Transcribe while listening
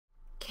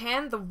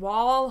Can the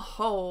wall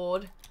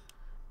hold?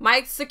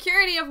 My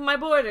security of my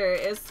border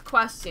is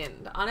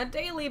questioned on a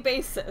daily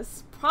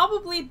basis,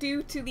 probably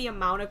due to the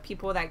amount of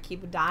people that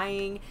keep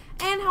dying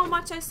and how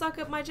much I suck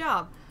at my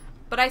job.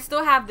 But I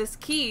still have this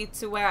key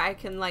to where I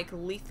can, like,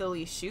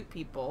 lethally shoot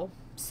people.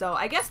 So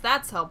I guess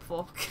that's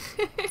helpful.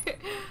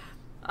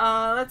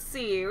 Let's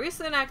see.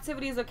 Recent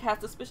activities have cast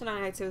suspicion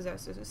on activities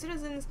of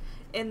citizens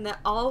in the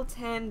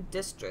Altan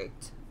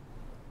district.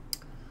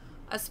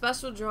 A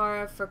special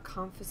drawer for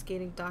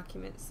confiscating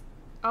documents.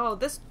 Oh,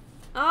 this...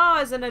 Oh,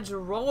 it's in a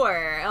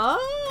drawer. Oh,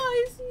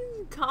 I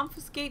see.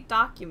 Confiscate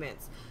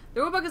documents. The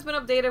rulebook has been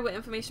updated with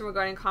information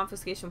regarding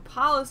confiscation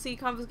policy.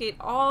 Confiscate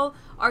all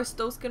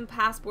Arstotzkan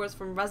passports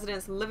from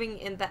residents living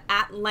in the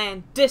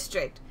Atlan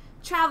district.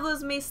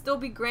 Travelers may still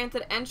be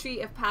granted entry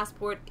if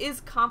passport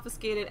is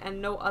confiscated and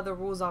no other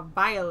rules are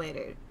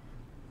violated.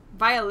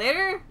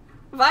 Violator?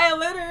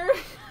 Violator?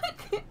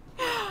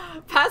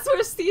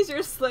 Passport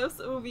seizure slips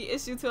will be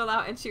issued to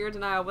allow entry or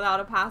denial without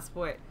a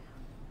passport.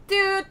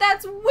 Dude,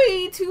 that's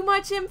way too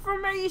much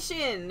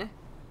information.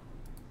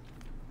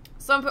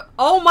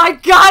 Oh my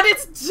god,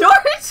 it's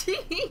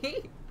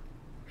Georgie!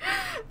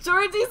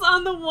 Georgie's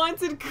on the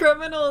wanted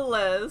criminal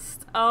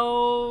list.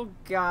 Oh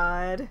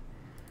god.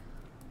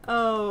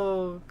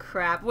 Oh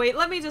crap. Wait,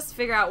 let me just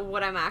figure out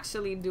what I'm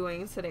actually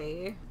doing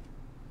today.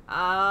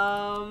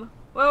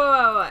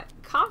 Wait.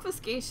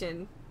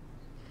 Confiscation.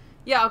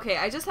 Yeah, okay,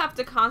 I just have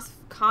to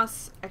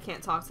I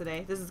can't talk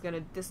today. This is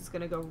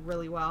gonna go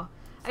really well.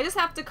 I just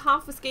have to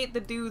confiscate the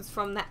dudes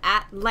from the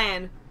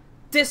Atlan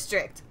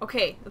district.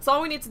 Okay, that's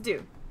all we need to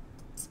do.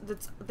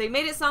 They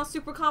made it sound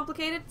super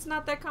complicated. It's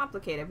not that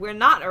complicated. We're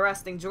not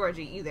arresting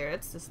Georgie either.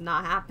 It's just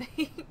not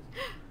happening.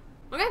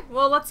 Okay,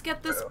 well, let's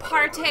get this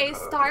party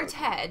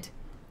started.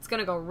 It's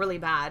gonna go really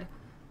bad.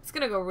 It's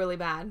gonna go really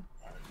bad.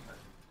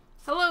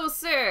 Hello,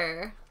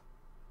 sir.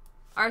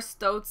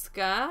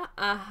 Arstotzka.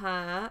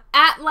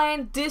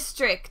 Atlan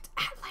district.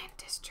 Atlan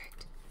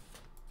district.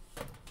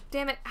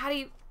 Damn it, how do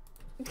you...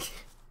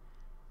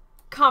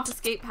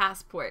 Confiscate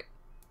passport.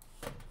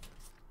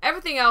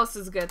 Everything else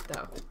is good,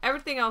 though.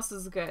 Everything else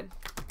is good.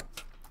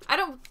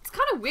 It's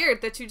kind of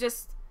weird that you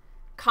just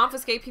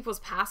confiscate people's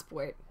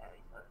passport.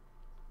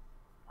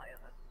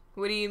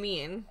 What do you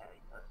mean?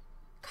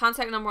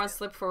 Contact number on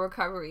slip for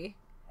recovery.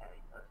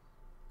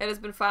 It has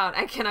been filed.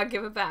 I cannot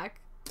give it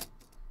back.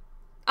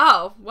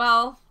 Oh,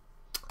 well.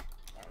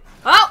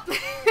 Oh!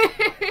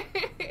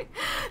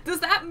 Does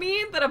that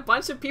mean that a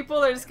bunch of people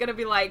are just gonna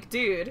be like,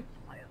 dude,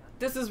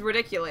 this is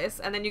ridiculous,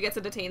 and then you get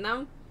to detain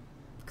them?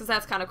 Because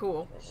that's kind of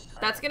cool.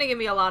 That's gonna give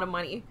me a lot of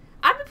money.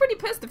 I'd be pretty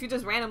pissed if you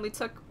just randomly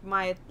took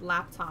my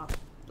laptop.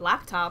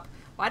 Laptop?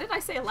 Why did I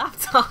say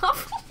laptop?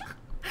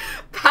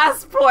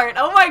 Passport.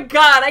 Oh my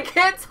god, I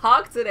can't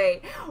talk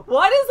today.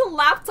 What does a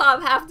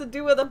laptop have to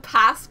do with a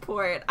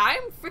passport?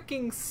 I'm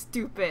freaking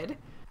stupid.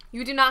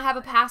 You do not have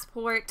a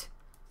passport.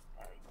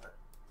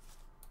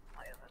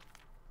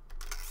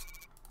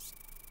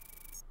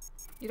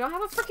 You don't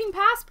have a freaking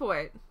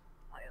passport.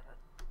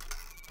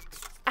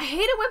 I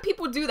hate it when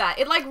people do that.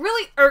 It, like,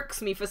 really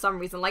irks me for some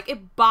reason. Like,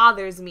 it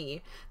bothers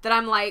me that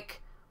I'm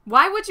like,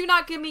 why would you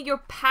not give me your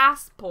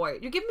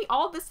passport? You give me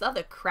all this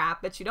other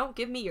crap, but you don't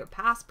give me your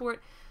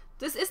passport.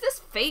 Is this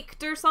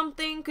faked or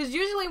something? Because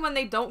usually when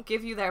they don't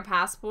give you their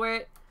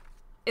passport,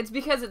 it's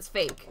because it's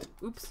fake.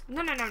 Oops.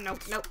 No.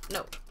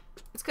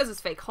 It's because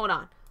it's fake. Hold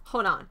on.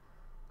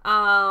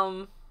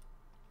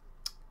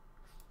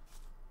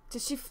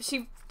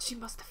 She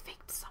must have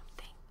faked something.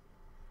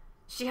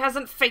 She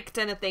hasn't faked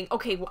anything.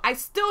 Okay, well, I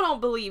still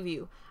don't believe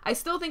you. I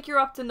still think you're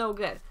up to no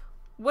good.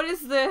 What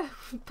is the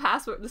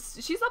password?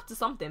 She's up to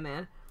something,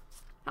 man.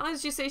 How long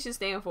did she say she's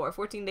staying for?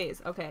 14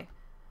 days. Okay.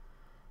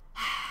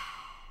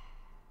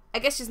 I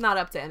guess she's not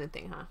up to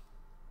anything, huh?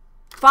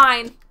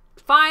 Fine.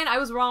 Fine, I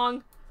was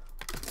wrong.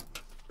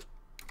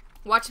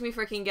 Watch me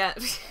freaking get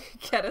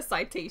a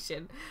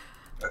citation.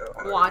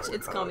 Watch,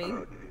 it's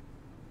coming.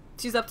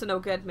 She's up to no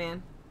good,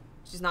 man.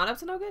 She's not up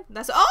to no good?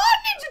 That's— oh,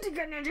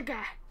 Ninja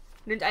guy!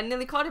 I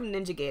nearly called him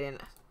Ninja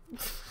Gaiden.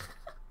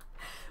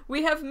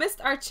 We have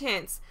missed our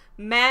chance.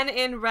 Man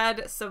in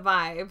red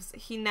survives.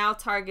 He now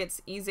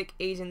targets Ezek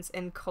agents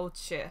in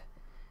culture.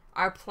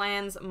 Our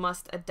plans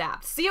must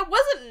adapt. See, it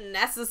wasn't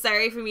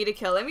necessary for me to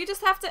kill him. You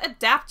just have to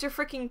adapt your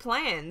freaking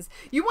plans.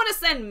 You want to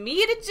send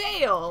me to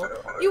jail?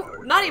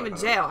 Not even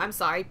jail, I'm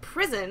sorry.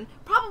 Prison.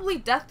 Probably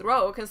death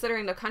row,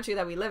 considering the country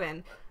that we live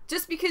in.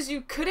 Just because you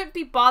couldn't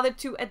be bothered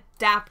to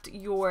adapt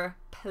your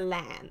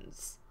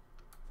plans.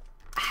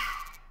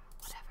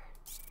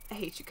 I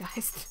hate you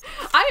guys.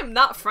 I am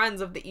not friends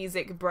of the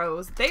Ezek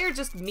bros. They are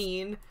just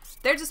mean.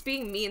 They're just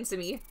being mean to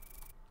me.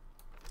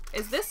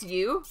 Is this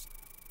you?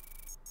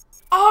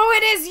 Oh,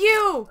 it is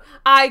you!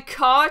 I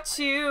caught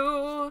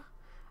you.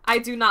 I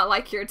do not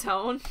like your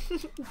tone.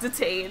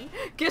 Detain.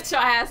 Get your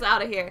ass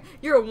out of here.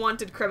 You're a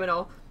wanted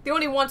criminal. The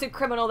only wanted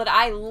criminal that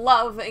I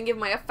love and give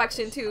my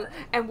affection to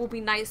and will be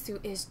nice to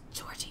is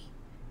Georgie.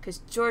 Because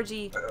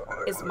Georgie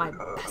is my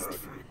best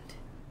friend.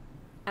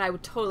 And I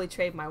would totally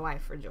trade my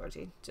wife for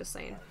Georgie. Just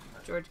saying.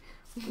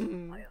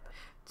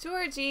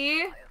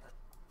 Georgie.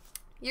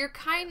 You're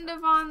kind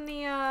of on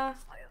the,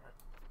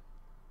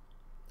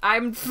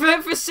 I'm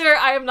for sure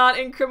I am not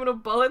in criminal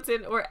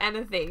bulletin or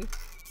anything.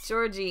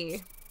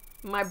 Georgie,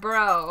 my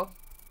bro.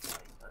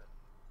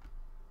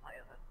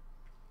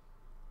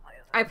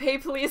 I pay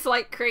police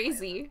like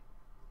crazy.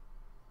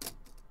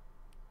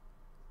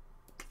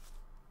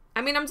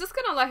 I mean, I'm just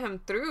gonna let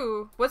him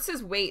through. What's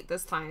his weight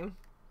this time?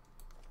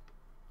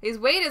 His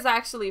weight is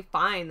actually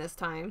fine this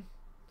time.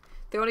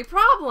 The only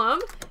problem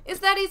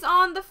is that he's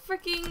on the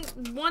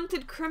freaking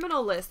wanted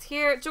criminal list.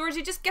 Here,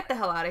 Georgie, just get the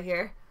hell out of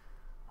here.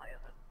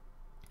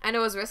 I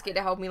know it's risky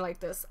to help me like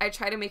this. I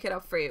try to make it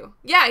up for you.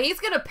 Yeah, he's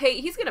gonna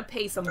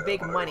pay some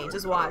big money.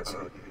 Just watch.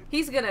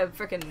 He's gonna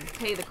freaking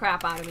pay the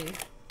crap out of me.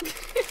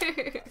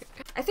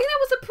 I think that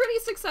was a pretty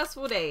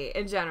successful day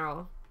in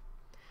general.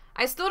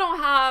 I still don't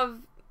have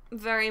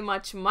very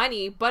much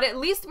money, but at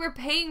least we're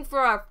paying for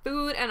our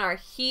food and our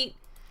heat,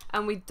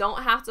 and we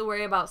don't have to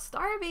worry about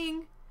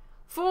starving.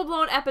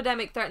 Full-blown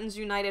epidemic threatens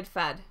United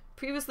Fed.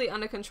 Previously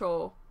under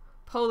control.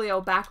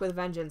 Polio back with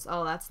vengeance.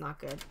 Oh, that's not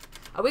good.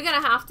 Are we gonna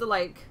have to,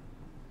 like...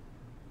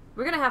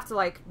 We're gonna have to,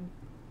 like,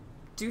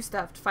 do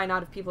stuff to find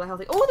out if people are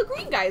healthy. Oh, the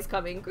green guy is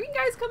coming. Green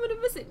guy's coming to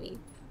visit me.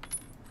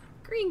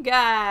 Green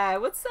guy.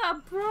 What's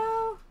up,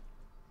 bro?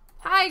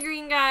 Hi,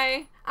 green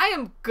guy. I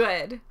am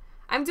good.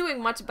 I'm doing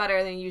much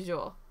better than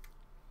usual.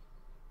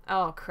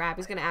 Oh, crap.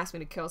 He's gonna ask me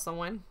to kill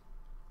someone.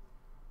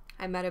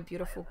 I met a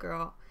beautiful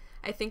girl.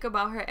 I think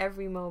about her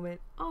every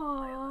moment.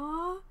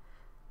 Aww.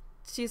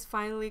 She's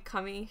finally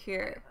coming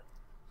here.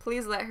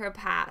 Please let her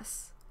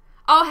pass.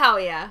 Oh, hell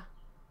yeah.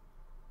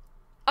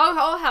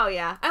 Oh, hell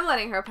yeah. I'm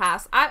letting her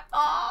pass. Oh,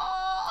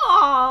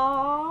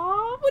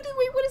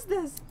 wait, what is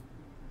this?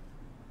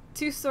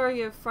 Too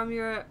sorry from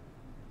your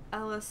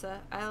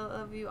Alyssa. I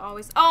love you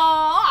always.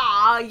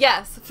 Oh,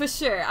 yes, for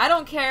sure. I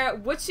don't care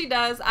what she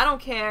does. I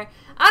don't care.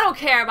 I don't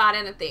care about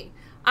anything.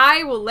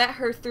 I will let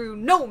her through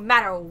no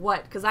matter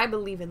what, because I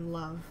believe in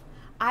love.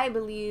 I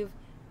believe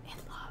in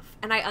love.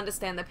 And I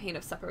understand the pain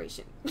of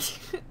separation.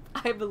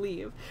 I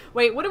believe.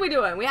 Wait, what are we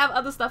doing? We have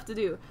other stuff to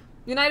do.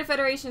 United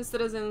Federation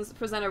citizens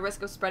present a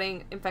risk of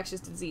spreading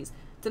infectious disease.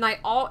 Deny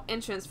all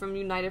entrance from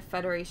United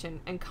Federation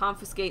and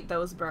confiscate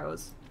those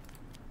bros.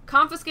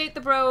 Confiscate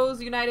the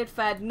bros, United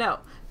Fed, no.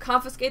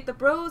 Confiscate the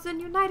bros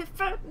and United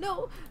Fed,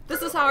 no.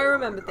 This is how I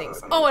remember things.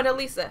 Oh, and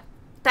Elisa.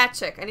 That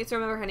chick. I need to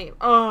remember her name.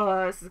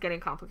 Oh, this is getting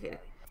complicated.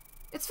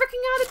 It's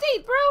freaking out of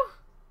date, bro.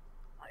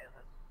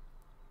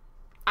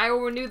 I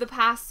will renew the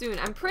pass soon.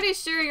 I'm pretty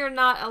sure you're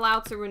not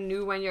allowed to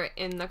renew when you're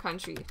in the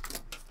country.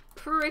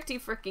 Pretty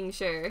freaking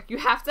sure. You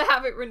have to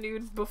have it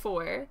renewed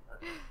before.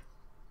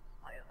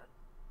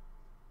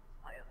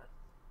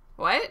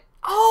 What?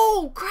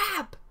 Oh,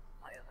 crap!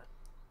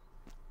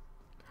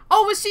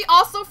 Oh, was she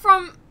also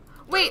from...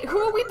 Wait, who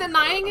are we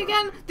denying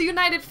again? The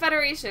United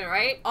Federation,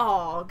 right?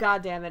 Oh,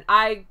 god damn it.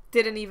 I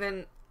didn't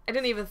even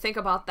think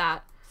about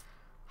that.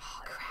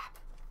 Oh, crap.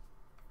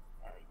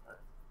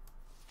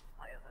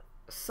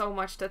 So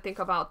much to think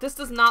about. This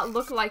does not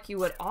look like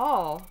you at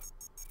all.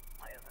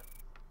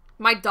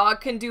 My dog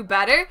can do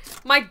better?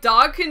 My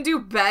dog can do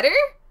better?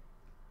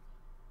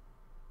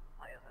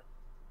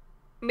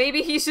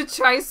 Maybe he should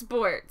try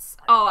sports.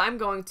 Oh, I'm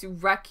going to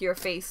wreck your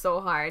face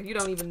so hard. You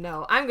don't even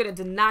know. I'm gonna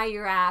deny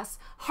your ass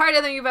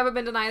harder than you've ever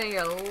been denied in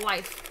your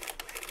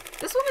life.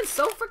 This woman's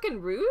so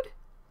freaking rude.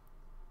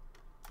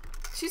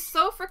 She's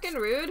so freaking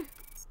rude.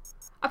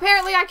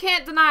 Apparently I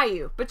can't deny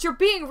you, but you're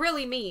being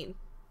really mean.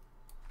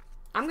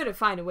 I'm gonna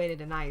find a way to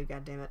deny you,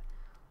 goddammit.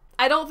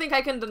 I don't think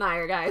I can deny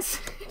her,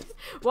 guys.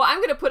 Well, I'm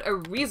gonna put a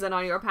reason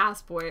on your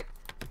passport.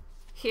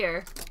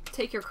 Here,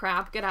 take your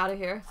crap. Get out of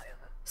here.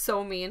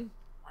 So mean.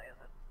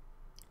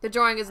 The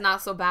drawing is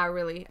not so bad,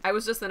 really. I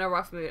was just in a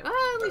rough mood.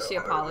 At least she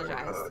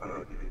apologized.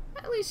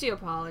 At least she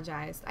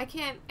apologized. I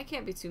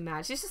can't be too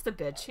mad. She's just a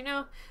bitch, you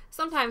know?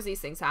 Sometimes these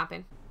things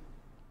happen.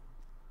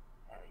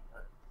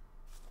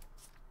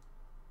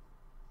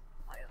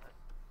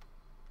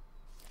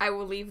 I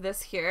will leave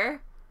this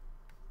here.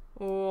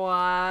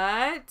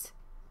 What?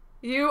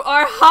 You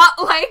are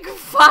hot like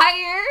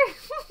fire.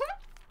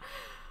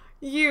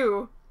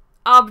 You,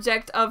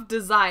 object of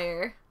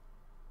desire.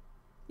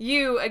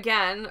 You,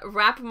 again,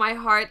 wrap my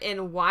heart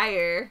in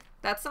wire.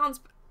 That sounds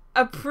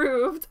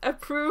approved.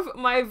 Approve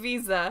my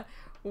visa.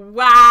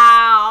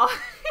 Wow.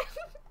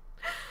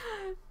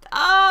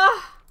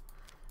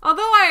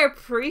 Although I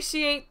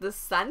appreciate the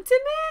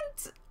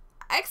sentiment,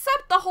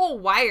 except the whole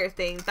wire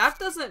thing, that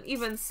doesn't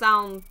even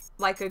sound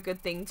like a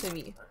good thing to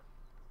me.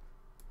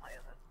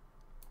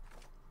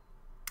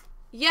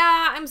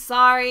 Yeah, I'm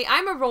sorry.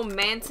 I'm a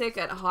romantic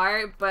at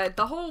heart, but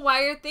the whole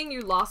wire thing,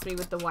 you lost me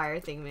with the wire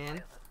thing,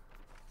 man.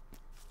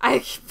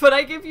 But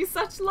I give you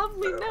such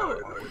lovely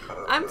note.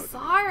 I'm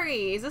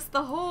sorry. Just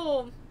the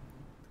whole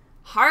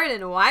heart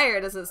and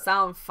wire doesn't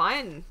sound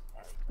fun.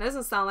 It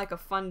doesn't sound like a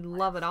fun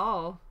love at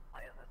all.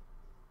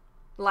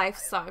 Life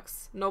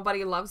sucks.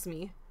 Nobody loves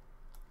me.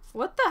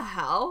 What the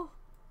hell?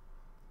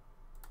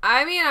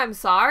 I mean, I'm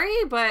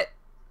sorry, but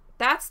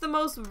that's the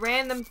most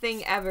random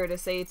thing ever to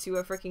say to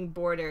a freaking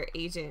border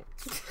agent.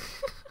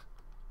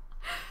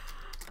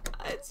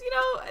 much. You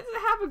know,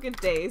 have a good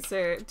day,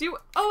 sir.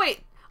 Oh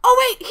wait.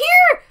 Oh wait,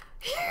 here!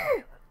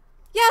 Here!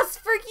 Yes,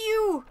 for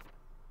you!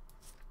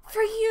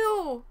 For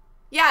you!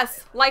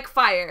 Yes, like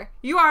fire.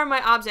 You are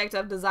my object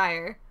of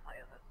desire.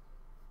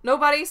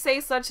 Nobody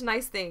say such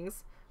nice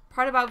things.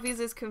 Part about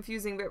Visa is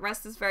confusing, but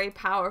rest is very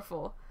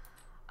powerful.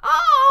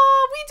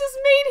 Oh, we just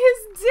made his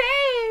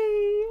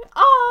day!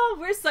 Oh,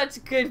 we're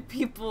such good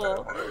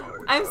people.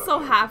 I'm so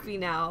happy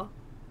now.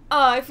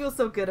 Oh, I feel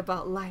so good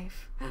about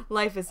life.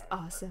 Life is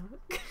awesome.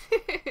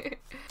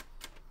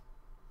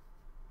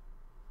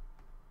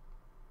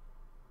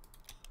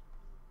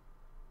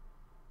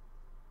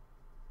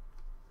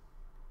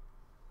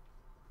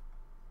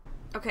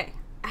 Okay,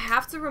 I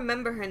have to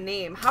remember her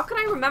name. How can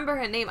I remember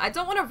her name? I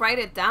don't want to write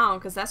it down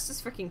because that's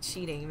just freaking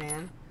cheating,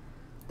 man.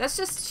 That's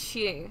just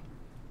cheating.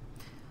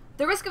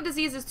 The risk of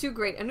disease is too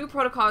great. A new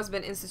protocol has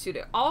been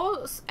instituted.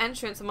 All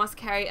entrants must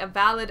carry a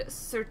valid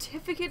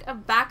certificate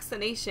of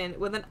vaccination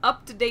with an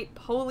up-to-date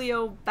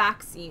polio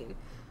vaccine.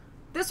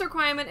 This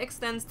requirement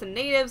extends to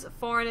natives,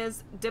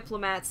 foreigners,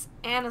 diplomats,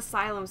 and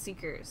asylum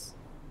seekers.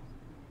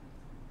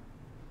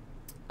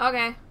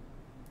 Okay.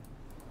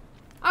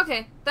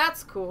 Okay,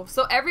 that's cool.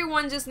 So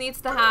everyone just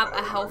needs to have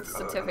a health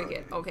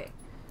certificate. Okay.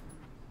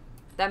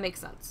 That makes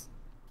sense.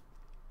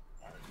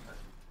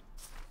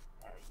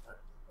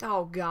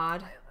 Oh,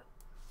 God.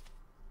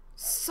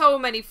 So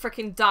many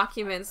freaking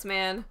documents,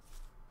 man.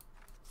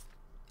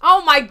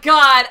 Oh my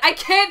God, I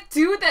can't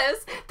do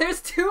this.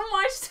 There's too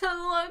much to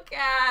look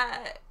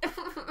at.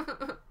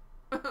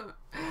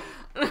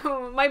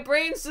 My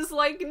brain's just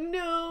like,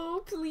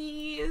 no,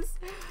 please.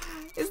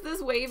 Is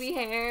this wavy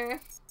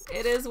hair?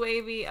 It is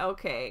wavy.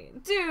 Okay.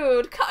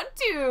 Dude,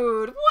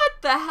 dude, what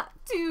the hell?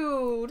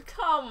 Dude,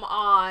 come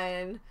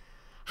on.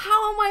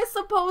 How am I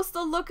supposed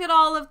to look at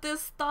all of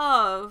this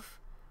stuff?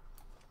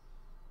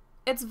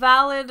 It's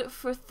valid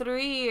for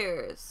 3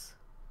 years.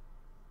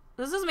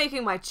 This is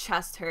making my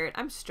chest hurt.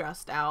 I'm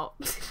stressed out.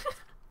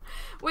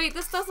 Wait,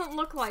 this doesn't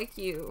look like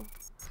you.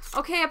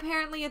 Okay,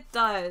 apparently it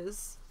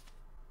does.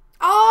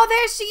 Oh,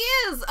 there she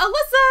is!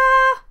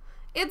 Alyssa!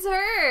 It's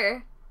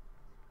her!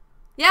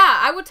 Yeah,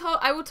 I would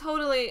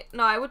totally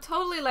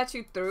let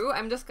you through.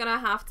 I'm just gonna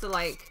have to,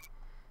 like,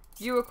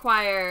 you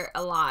require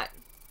a lot.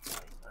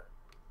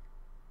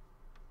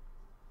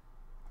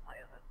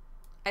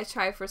 I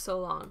tried for so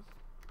long.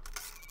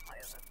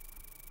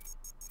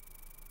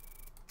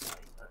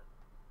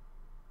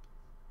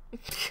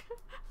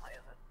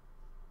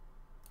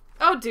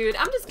 Oh, dude,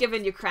 I'm just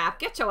giving you crap.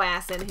 Get your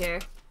ass in here.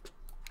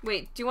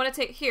 Wait, do you want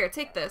to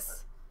take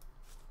this?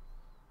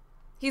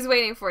 He's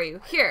waiting for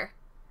you. Here.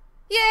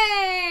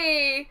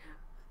 Yay!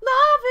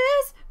 Love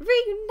is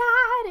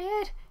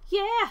reunited.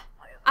 Yeah.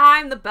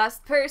 I'm the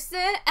best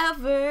person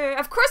ever.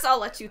 Of course I'll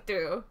let you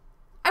through.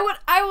 I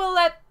will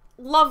let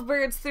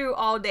lovebirds through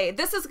all day.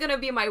 This is gonna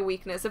be my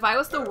weakness. If I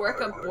was to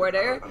work a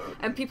border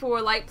and people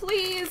were like,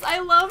 please, I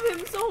love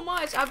him so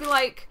much, I'd be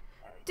like,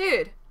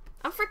 dude,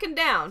 I'm freaking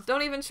down.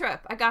 Don't even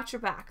trip. I got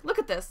your back. Look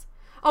at this.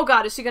 Oh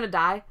God, is she gonna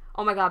die?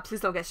 Oh my God, please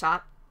don't get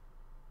shot.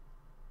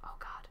 Oh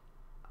God.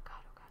 Oh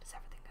God, oh God. Is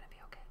everything gonna be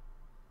okay?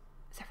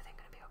 Is everything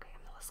gonna be okay?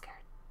 I'm a little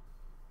scared.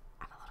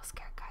 I'm a little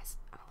scared, guys.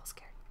 I'm a little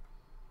scared.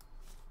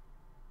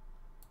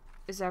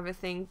 Is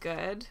everything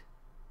good?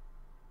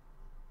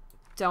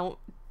 Don't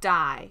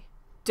die.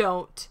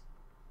 Don't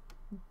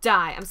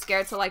die. I'm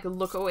scared to, like,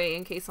 look away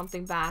in case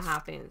something bad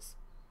happens.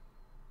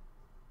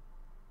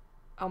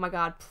 Oh my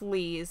God,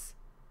 please.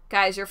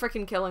 Guys, you're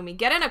freaking killing me.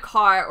 Get in a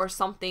car or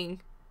something.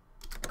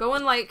 Go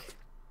in, like...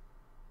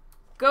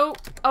 Go...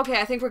 Okay,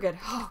 I think we're good.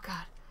 Oh,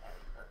 God.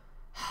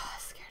 That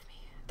scared me.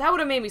 That would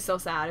have made me so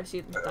sad if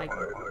she, like,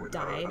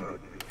 died.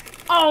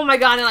 Oh my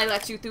God, and I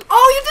let you through.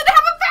 Oh, you didn't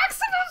have a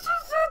vaccination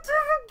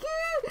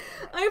certificate!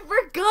 I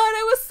forgot.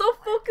 I was so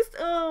focused.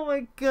 Oh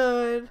my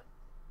God.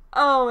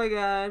 Oh my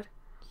God.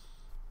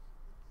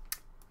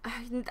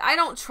 I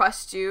don't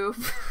trust you.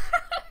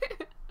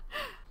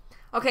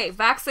 Okay,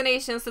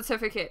 vaccination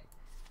certificate.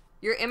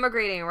 You're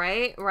immigrating,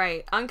 right?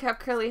 Right. Unkept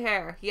curly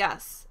hair.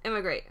 Yes.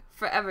 Immigrate.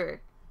 Forever.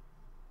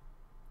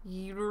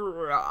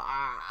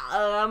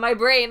 My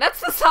brain. That's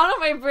the sound of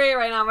my brain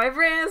right now. My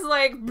brain is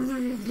like...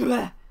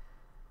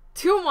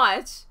 Too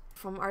much.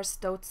 From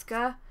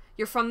Arstotzka.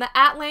 You're from the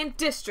Atlant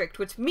district,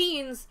 which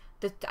means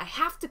that I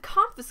have to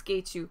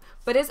confiscate you.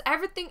 But is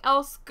everything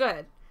else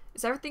good?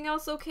 Is everything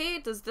else okay?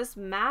 Does this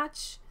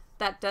match?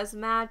 That does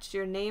match.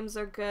 Your names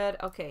are good.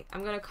 Okay,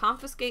 I'm gonna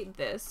confiscate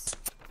this.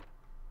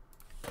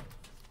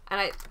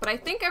 But I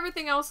think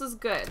everything else is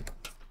good.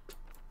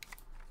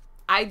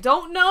 I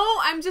don't know.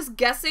 I'm just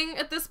guessing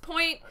at this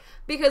point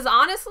because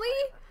honestly,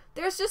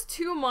 there's just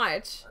too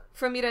much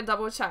for me to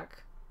double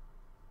check.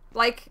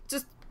 Like,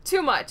 just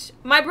too much.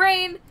 My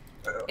brain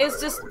is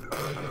just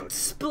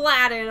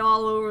splatting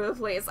all over the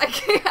place.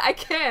 I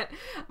can't.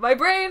 My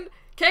brain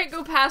can't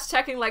go past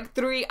checking like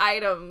 3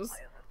 items.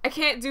 I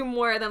can't do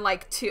more than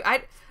like 2. Look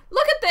at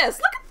this.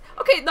 Look at.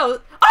 Okay, no.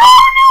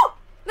 Oh no!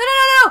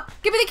 No!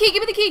 Give me the key.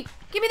 Give me the key.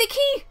 Give me the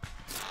key.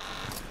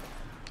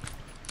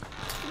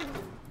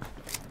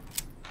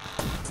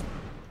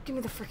 Give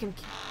me the freaking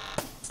key.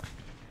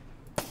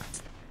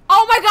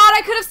 my god,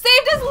 I could have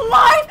saved his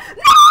life!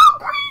 No,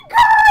 green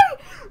guy!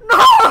 No!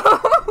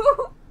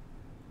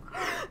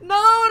 No.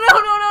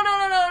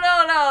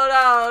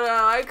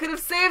 I could have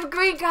saved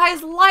green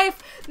guy's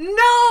life.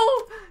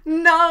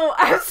 No.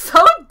 I'm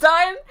so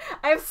done.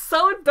 I'm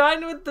so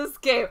done with this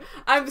game.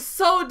 I'm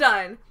so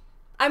done.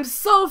 I'm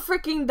so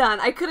freaking done.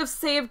 I could have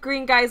saved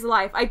green guy's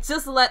life. I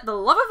just let the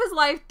love of his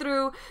life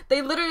through.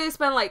 They literally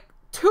spent like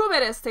 2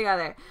 minutes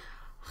together.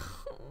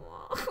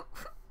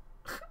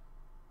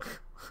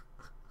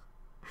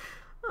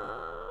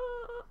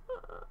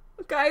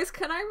 Guys,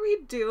 can I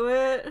redo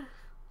it?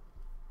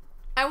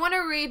 I want to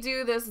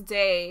redo this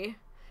day.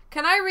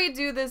 Can I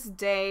redo this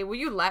day? Will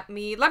you let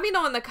me? Let me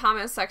know in the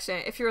comment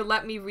section if you'll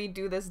let me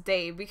redo this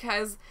day,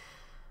 because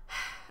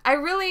I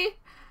really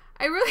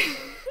I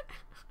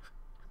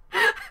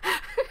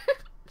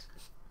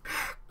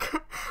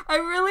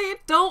really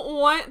don't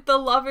want the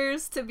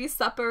lovers to be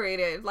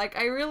separated. Like,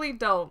 I really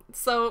don't.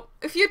 So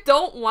if you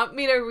don't want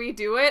me to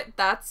redo it,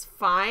 that's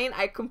fine.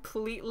 I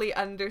completely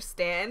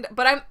understand.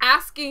 But I'm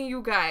asking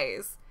you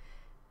guys,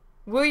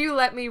 will you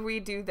let me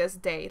redo this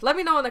day? Let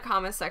me know in the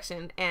comment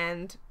section,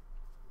 and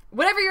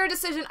whatever your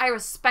decision, I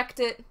respect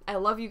it. I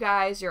love you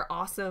guys. You're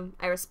awesome.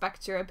 I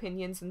respect your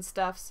opinions and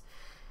stuffs.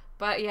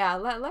 But yeah,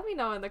 let me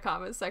know in the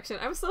comment section.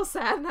 I'm so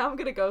sad now. I'm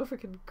gonna go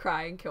freaking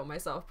cry and kill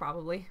myself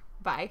probably.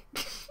 Bye.